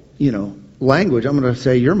normal, language, I'm going to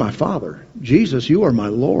say, "You're my Father. Jesus, you are my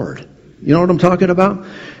Lord." You know what I'm talking about?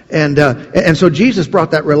 And so Jesus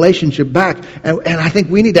brought that relationship back. And I think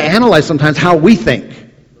we need to analyze sometimes how we think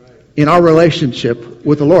in our relationship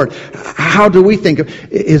with the Lord. How do we think?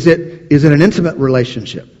 Is it an intimate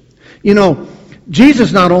relationship?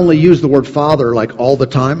 Jesus not only used the word Father like all the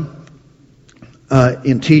time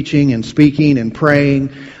in teaching and speaking and praying.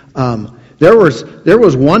 There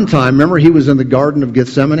was one time, remember he was in the Garden of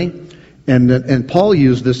Gethsemane? And Paul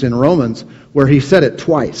used this in Romans where he said it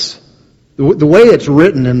twice. The way it's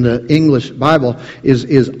written in the English Bible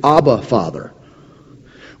is Abba, Father,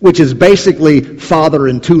 which is basically Father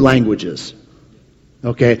in two languages.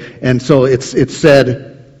 Okay? And so it's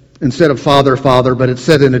said, instead of Father, Father, but it's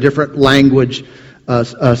said in a different language,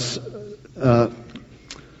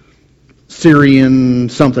 Syrian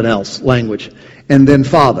something else language, and then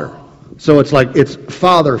Father. So it's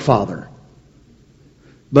Father, Father.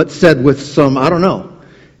 But said with some, I don't know.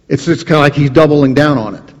 It's just kind of like he's doubling down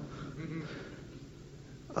on it.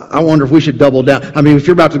 I wonder if we should double down. I mean, if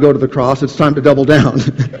you're about to go to the cross, it's time to double down.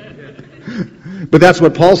 But that's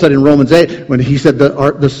what Paul said in Romans 8 when he said that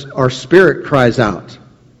our spirit cries out,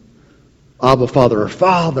 "Abba, Father," or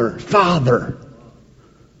 "Father, Father."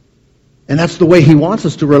 And that's the way he wants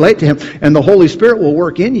us to relate to him. And the Holy Spirit will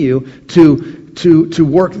work in you to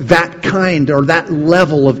work that kind or that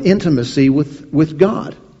level of intimacy with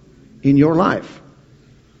God in your life.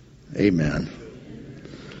 Amen.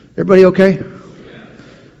 Everybody okay?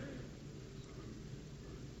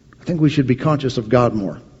 I think we should be conscious of God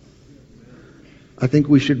more. I think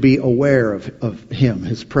we should be aware of Him,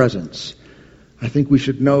 His presence. I think we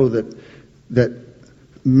should know that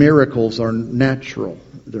miracles are natural.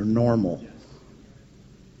 They're normal.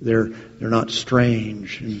 They're not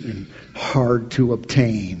strange and hard to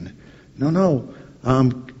obtain. No.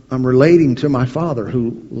 I'm relating to my Father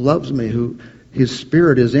who loves me, who His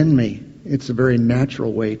Spirit is in me. It's a very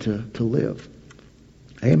natural way to live.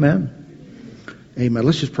 Amen. Amen.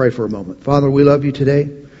 Let's just pray for a moment. Father, we love you today.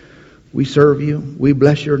 We serve you. We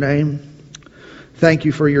bless your name. Thank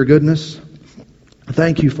you for your goodness.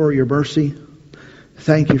 Thank you for your mercy.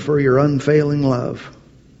 Thank you for your unfailing love.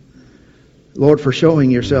 Lord, for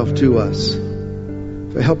showing yourself to us,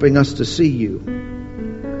 for helping us to see you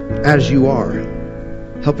as you are,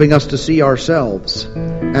 helping us to see ourselves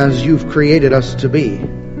as you've created us to be,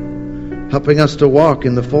 helping us to walk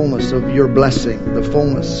in the fullness of your blessing, the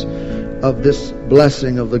fullness of this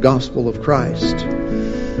blessing of the gospel of Christ.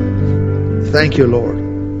 Thank you,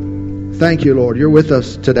 Lord. Thank you, Lord. You're with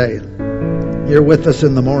us today. You're with us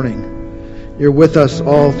in the morning. You're with us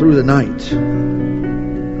all through the night.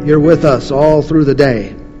 You're with us all through the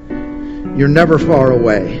day. You're never far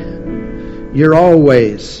away. You're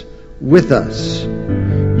always with us.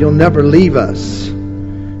 You'll never leave us.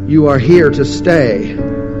 You are here to stay.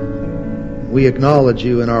 We acknowledge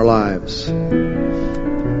you in our lives.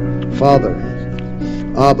 Father,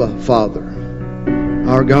 Abba, Father,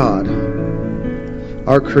 our God,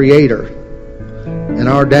 our Creator, and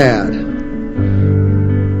our Dad,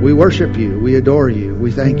 we worship you, we adore you,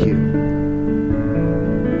 we thank you.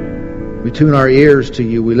 We tune our ears to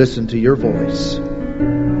you, we listen to your voice.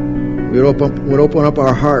 We would open up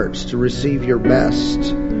our hearts to receive your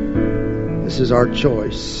best. This is our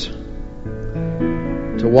choice.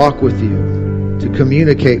 To walk with you, to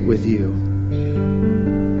communicate with you.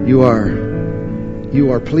 You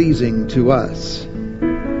are pleasing to us.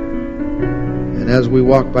 And as we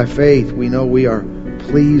walk by faith, we know we are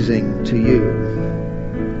pleasing to you.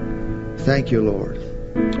 Thank you, Lord.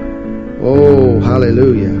 Oh,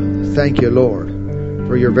 hallelujah. Thank you, Lord,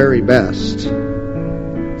 for your very best.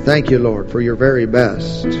 Thank you, Lord, for your very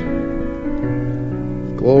best.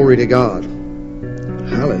 Glory to God.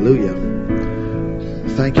 Hallelujah.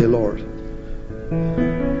 Thank you, Lord.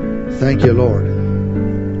 Thank you, Lord.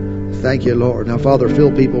 Thank you, Lord. Now, Father,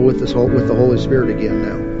 fill people with the Holy Spirit again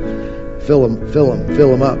now. Fill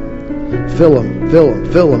them up. Fill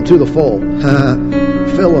them to the full.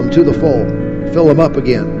 Fill them to the full. Fill them up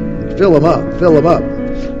again. Fill them up. Fill them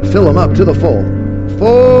up to the full.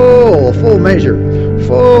 Full measure.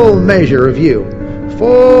 Full measure of you.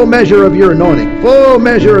 Full measure of your anointing. Full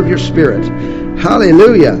measure of your Spirit.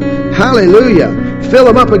 Hallelujah. Hallelujah. Fill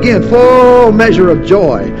them up again. Full measure of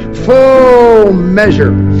joy. Full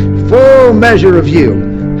measure of you.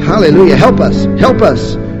 Hallelujah. Help us. Help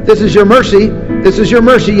us. This is your mercy. This is your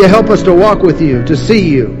mercy. You help us to walk with you, to see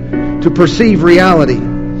you, to perceive reality.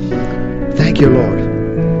 Thank you, Lord.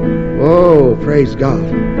 Oh, praise God.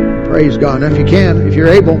 Praise God. Now, if you can, if you're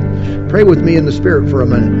able, pray with me in the Spirit for a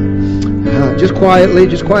minute. Just quietly,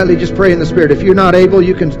 just pray in the Spirit. If you're not able,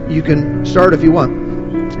 you can start if you want.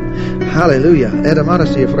 Hallelujah.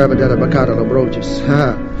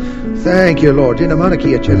 Thank you, Lord.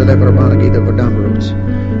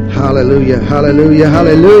 Hallelujah. Hallelujah.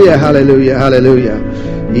 Hallelujah. Hallelujah. Hallelujah.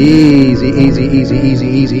 Easy.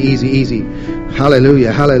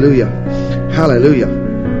 Hallelujah. Hallelujah. Hallelujah.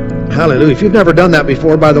 Hallelujah. If you've never done that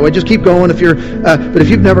before, by the way, just keep going. But if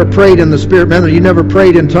you've never prayed in the Spirit, man, or you never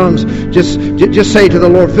prayed in tongues, just say to the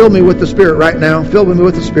Lord, fill me with the Spirit right now. Fill me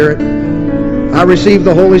with the Spirit. I receive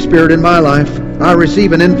the Holy Spirit in my life. I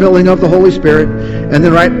receive an infilling of the Holy Spirit. And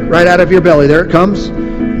then right out of your belly, there it comes.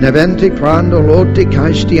 Neventi prando loti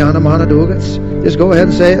kaishtiana manadugas. Just go ahead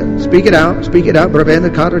and say it. Speak it out. Speak it out. Bravenda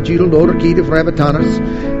kata jidal dora kita fravatanas.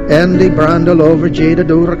 Endi branda lover jada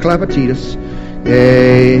dora clavatitas.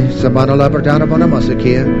 It's a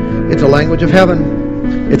language of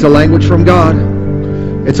heaven. It's a language from God.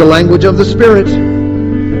 It's a language of the Spirit.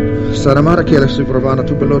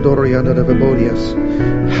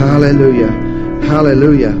 Hallelujah.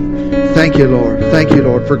 Hallelujah. Thank you, Lord. Thank you,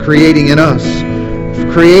 Lord, for creating in us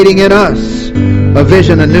a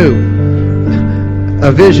vision anew.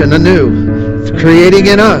 A vision anew. Creating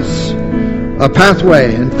in us a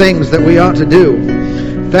pathway and things that we ought to do.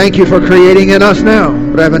 Thank you for creating in us now.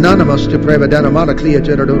 By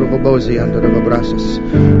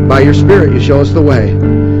your Spirit, you show us the way.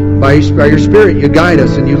 By your Spirit, you guide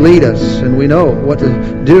us and you lead us, and we know what to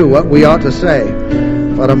do, what we ought to say.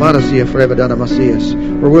 For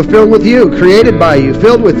we're filled with you, created by you,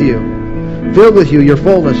 filled with you. Your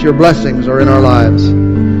fullness, your blessings are in our lives.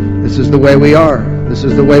 This is the way we are. This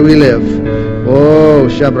is the way we live. Oh,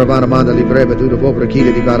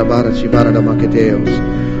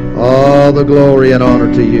 all the glory and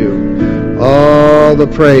honor to you. All the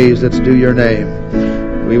praise that's due your name.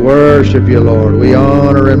 We worship you, Lord. We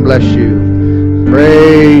honor and bless you.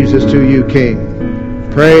 Praise is to you, King.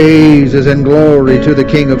 Praise is in glory to the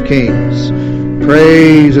King of Kings.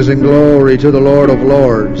 Praises and glory to the Lord of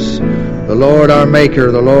Lords, the Lord our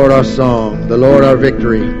Maker, the Lord our song, the Lord our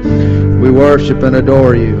victory. We worship and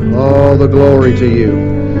adore you. All the glory to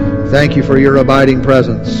you. Thank you for your abiding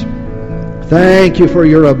presence. Thank you for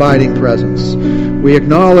your abiding presence. We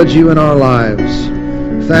acknowledge you in our lives.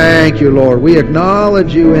 Thank you, Lord. We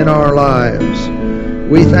acknowledge you in our lives.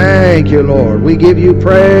 We thank you, Lord. We give you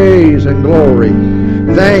praise and glory.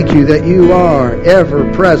 Thank you that you are ever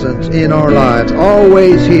present in our lives,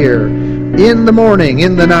 always here, in the morning,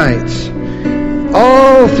 in the night.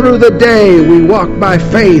 All through the day we walk by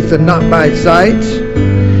faith and not by sight.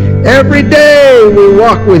 Every day we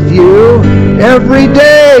walk with you. Every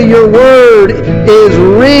day your word is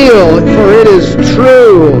real, for it is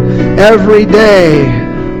true. Every day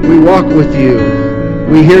we walk with you.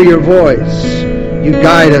 We hear your voice. You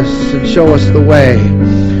guide us and show us the way.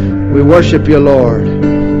 We worship you, Lord.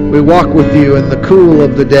 We walk with you in the cool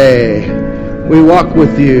of the day. We walk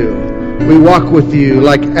with you. We walk with you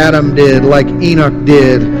like Adam did, like Enoch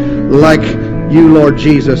did, like you, Lord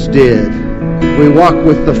Jesus, did. We walk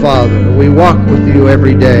with the Father. We walk with you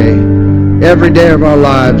every day. Every day of our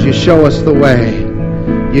lives, you show us the way.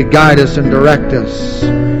 You guide us and direct us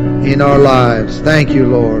in our lives. Thank you,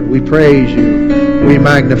 Lord. We praise you. We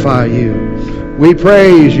magnify you. We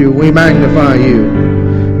praise you. We magnify you.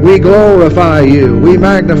 We glorify you. We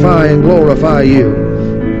magnify and glorify you.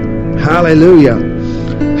 Hallelujah.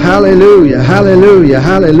 Hallelujah. Hallelujah.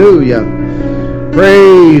 Hallelujah.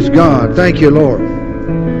 Praise God. Thank you, Lord.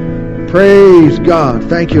 Praise God.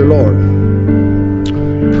 Thank you, Lord.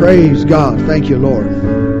 Praise God. Thank you, Lord.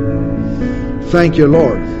 Thank you,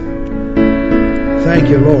 Lord. Thank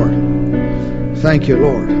you, Lord. Thank you,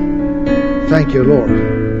 Lord. Thank you, Lord.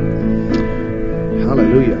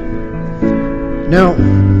 Hallelujah. Now,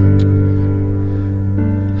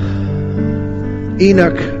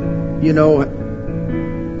 Enoch, you know,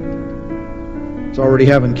 was already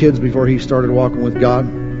having kids before he started walking with God.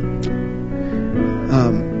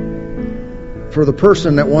 For the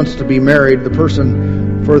person that wants to be married,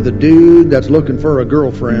 for the dude that's looking for a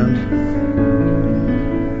girlfriend,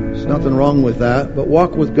 there's nothing wrong with that, but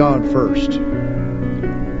walk with God first.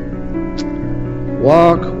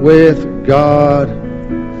 Walk with God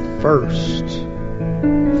first.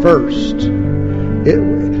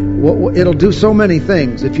 It'll do so many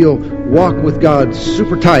things if you'll walk with God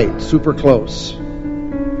super tight, super close.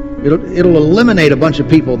 It'll eliminate a bunch of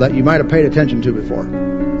people that you might have paid attention to before.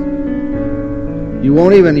 You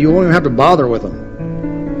won't even have to bother with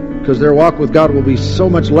them, because their walk with God will be so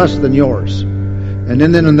much less than yours. And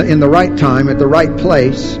then in the right time, at the right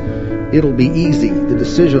place, it'll be easy. The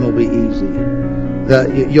decision will be easy.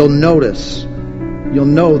 You'll notice. You'll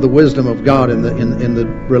know the wisdom of God in the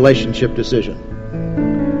relationship decision.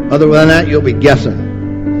 Other than that, you'll be guessing.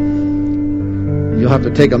 You'll have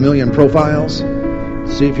to take a million profiles,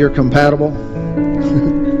 see if you're compatible.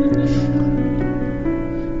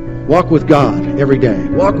 Walk with God every day.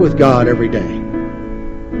 Walk with God every day.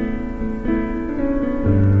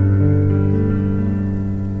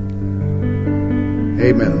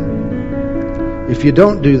 Amen. If you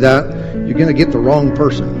don't do that, you're going to get the wrong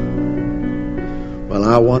person. Well,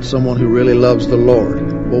 I want someone who really loves the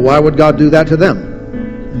Lord. Well, why would God do that to them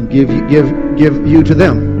and give you to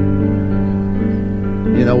them?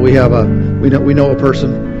 You know, we know a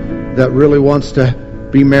person that really wants to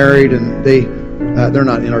be married, and they're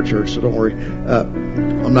not in our church, so don't worry.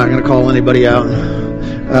 I'm not going to call anybody out.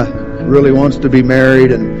 Really wants to be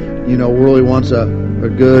married, and really wants a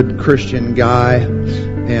good Christian guy,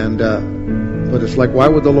 and but it's like, why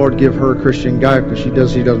would the Lord give her a Christian guy? Because she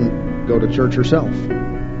doesn't go to church herself.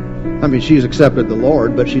 I mean, she's accepted the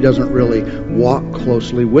Lord, but she doesn't really walk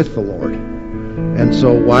closely with the Lord. And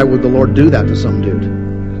so why would the Lord do that to some dude?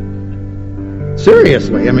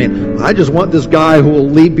 Seriously, I mean, I just want this guy who will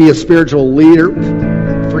be a spiritual leader.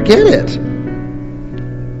 Forget it.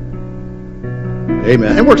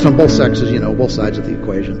 Amen. It works on both sexes, both sides of the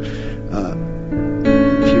equation.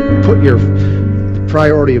 If you put your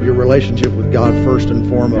priority of your relationship with God first and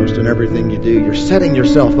foremost in everything you do, you're setting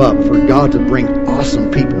yourself up for God to bring awesome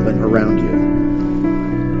people in around you.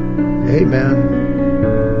 Amen.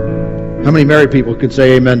 How many married people could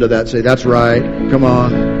say amen to that? Say, that's right. Come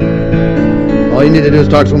on. All you need to do is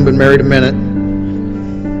talk to someone who's been married a minute.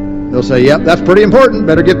 They'll say, yep, that's pretty important.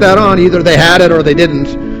 Better get that on. Either they had it or they didn't.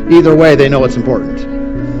 Either way, they know it's important.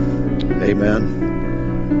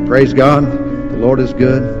 Amen. Praise God. The Lord is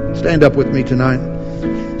good. Stand up with me tonight.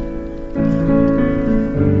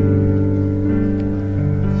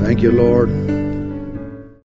 Thank you, Lord.